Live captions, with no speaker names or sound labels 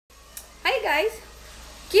High guys,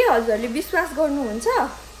 के हजुरले विश्वास गर्नुहुन्छ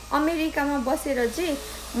अमेरिकामा बसेर चाहिँ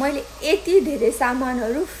मैले यति धेरै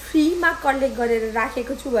सामानहरू फ्रीमा कलेक्ट गरेर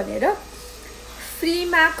राखेको छु भनेर।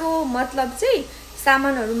 फ्रीमाको मतलब चाहिँ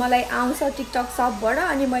सामानहरू मलाई आउँछ टिकटक शपबाट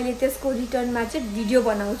अनि मैले त्यसको रिटर्नमा चाहिँ भिडियो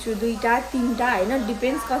बनाउँछु, 2टा 3टा हैन,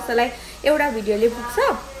 डिपेन्ड्स कसैलाई एउटा भिडियोले पुग्छ।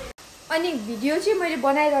 अनि भिडियो चाहिँ मैले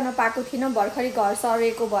बनाइरहन पाएको थिइनँ, भर्खरै घर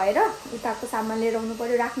सरेको भएर उताको सामान लिएर आउनु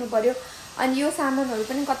पर्यो, राख्नु पर्यो। अनि यो सामानहरू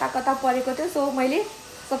पनि कता कता परेको थियो, सो मैले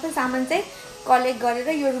सबै सामान चाहिँ कलेक्ट गरेर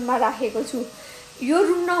यो रुममा राखेको छु। यो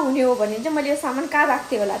रुम नहुने हो भने चाहिँ मैले यो सामान कहाँ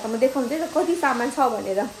राख्थेँ होला त, म देखाउँछु त कति सामान छ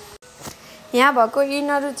भनेर। यहाँ भएको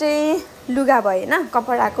यिनीहरू चाहिँ लुगा भयो हैन,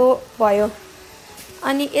 कपडाको भयो।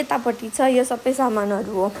 अनि यतापट्टि छ यो सबै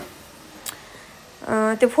सामानहरू हो,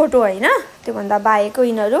 त्यो फोटो हैन, त्योभन्दा बाहेकको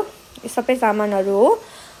यिनीहरू यो सबै सामानहरू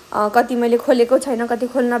हो। कति मैले खोलेको छैन, कति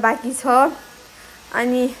खोल्न बाँकी छ।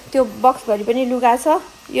 अनि त्यो बक्सभरि पनि लुगा छ।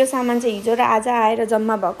 यो सामान चाहिँ हिजो र आज आएर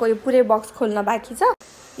जम्मा भएको, यो पुरै बक्स खोल्न बाँकी छ।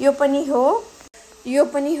 यो पनि हो, यो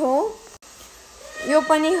पनि हो, यो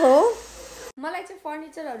पनि हो। मलाई चाहिँ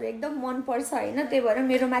फर्निचरहरू एकदम मन पर्छ हैन, त्यही भएर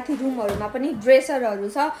मेरो माथि रुमहरुमा पनि ड्रेसरहरू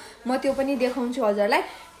छ, म त्यो पनि देखाउँछु हजुरलाई।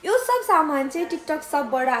 यो सब सामान चाहिँ टिकटक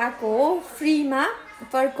शपबाट आएको हो, फ्रीमा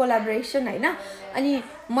फर कोलाबोरेसन हैन। अनि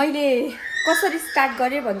मैले कसरी स्टार्ट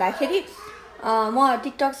गरेँ भन्दाखेरि म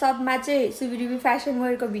टिकटक शपमा चाहिँ सुबिरुबी फ्यासन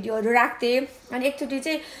वेयरको भिडियोहरू राख्थेँ। अनि एकचोटि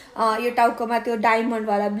चाहिँ यो टाउकोमा त्यो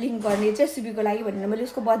डायमन्डवाला ब्लिङ गर्ने चाहिँ सुबीको लागि भनेर मैले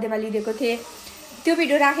उसको बर्थडेमा लिएको थिएँ। त्यो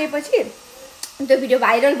भिडियो राखेपछि त्यो भिडियो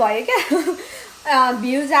भाइरल भयो क्या,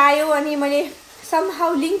 भ्युज आयो। अनि मैले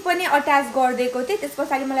समहाउ लिङ्क पनि अट्याच गरिदिएको थिएँ। त्यस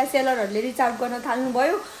पछाडि मलाई सेलरहरूले रिच आउट गर्न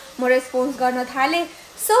थाल्नुभयो, म रेस्पोन्स गर्न थालेँ।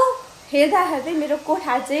 सो हेर्दा हेर्दै मेरो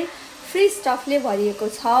कोठा चाहिँ फ्री स्टफले भरिएको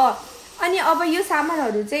छ। अनि अब यो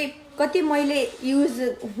सामानहरू चाहिँ कति मैले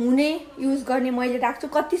युज गर्ने मैले राख्छु,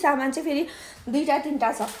 कति सामान चाहिँ फेरि 2टा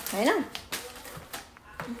 3टा छ हैन।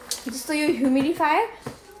 जस्तो यो ह्युमिडिफायर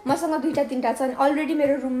मसँग 2टा 3टा छ, अलरेडी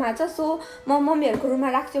मेरो रुममा छ। सो म मम्मीहरूको रुममा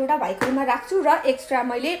राख्छु, एउटा भाइको रुममा राख्छु, र एक्स्ट्रा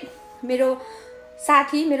मैले मेरो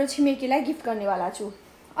साथी मेरो छिमेकीलाई गिफ्ट गर्नेवाला छु।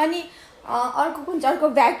 अनि अर्को कुन चाहिँ, अर्को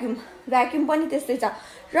भ्याक्युम पनि त्यस्तै छ।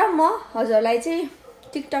 र म हजुरलाई चाहिँ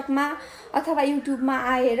टिकटकमा अथवा युट्युबमा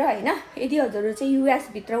आएर हैन, यदि हजुरहरू चाहिँ युएस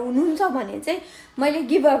भित्र हुनुहुन्छ भने चाहिँ मैले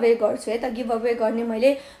गिभ अवे गर्छु है त। गिभ अवे गर्ने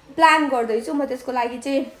मैले प्लान गर्दैछु। म त्यसको लागि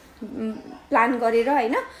चाहिँ प्लान गरेर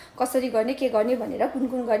हैन, कसरी गर्ने के गर्ने भनेर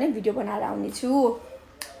कुन गर्ने भिडियो बनाएर आउने छु।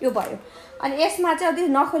 यो भयो। अनि यसमा चाहिँ अझै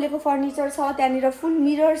नखोलेको फर्निचर छ, त्यहाँनिर फुल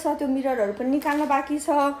मिरर छ, त्यो मिररहरू पनि निकाल्न बाँकी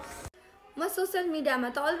छ। म सोसियल मिडियामा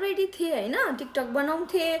त अलरेडी थिएँ हैन, टिकटक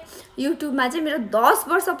बनाउँथेँ। युट्युबमा चाहिँ मेरो 10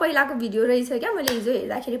 वर्ष पहिलाको भिडियो रहेछ क्या, मैले हिजो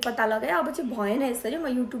हेर्दाखेरि पत्ता लगाएँ। अब चाहिँ भएन यसरी, म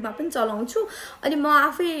युट्युबमा पनि चलाउँछु। अनि म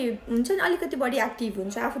आफै हुन्छ नि अलिकति बढी एक्टिभ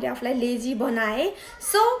हुन्छ, आफूले आफूलाई लेजी बनाएँ।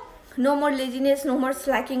 So no more laziness, no more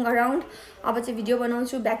slacking around. अब चाहिँ भिडियो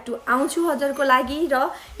बनाउँछु, ब्याक टु आउँछु हजुरको लागि, र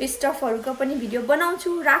स्टफहरूको पनि भिडियो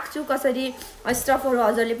बनाउँछु, राख्छु। कसरी स्टफहरू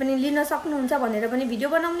हजुरले पनि लिन सक्नुहुन्छ भनेर पनि भिडियो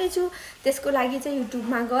बनाउने छु। त्यसको लागि चाहिँ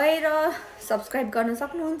युट्युबमा गएर सब्सक्राइब गर्न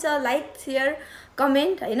सक्नुहुन्छ, लाइक सेयर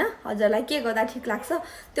कमेन्ट हैन, हजुरलाई के गर्दा ठिक लाग्छ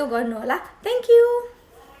त्यो गर्नु होला। Thank you.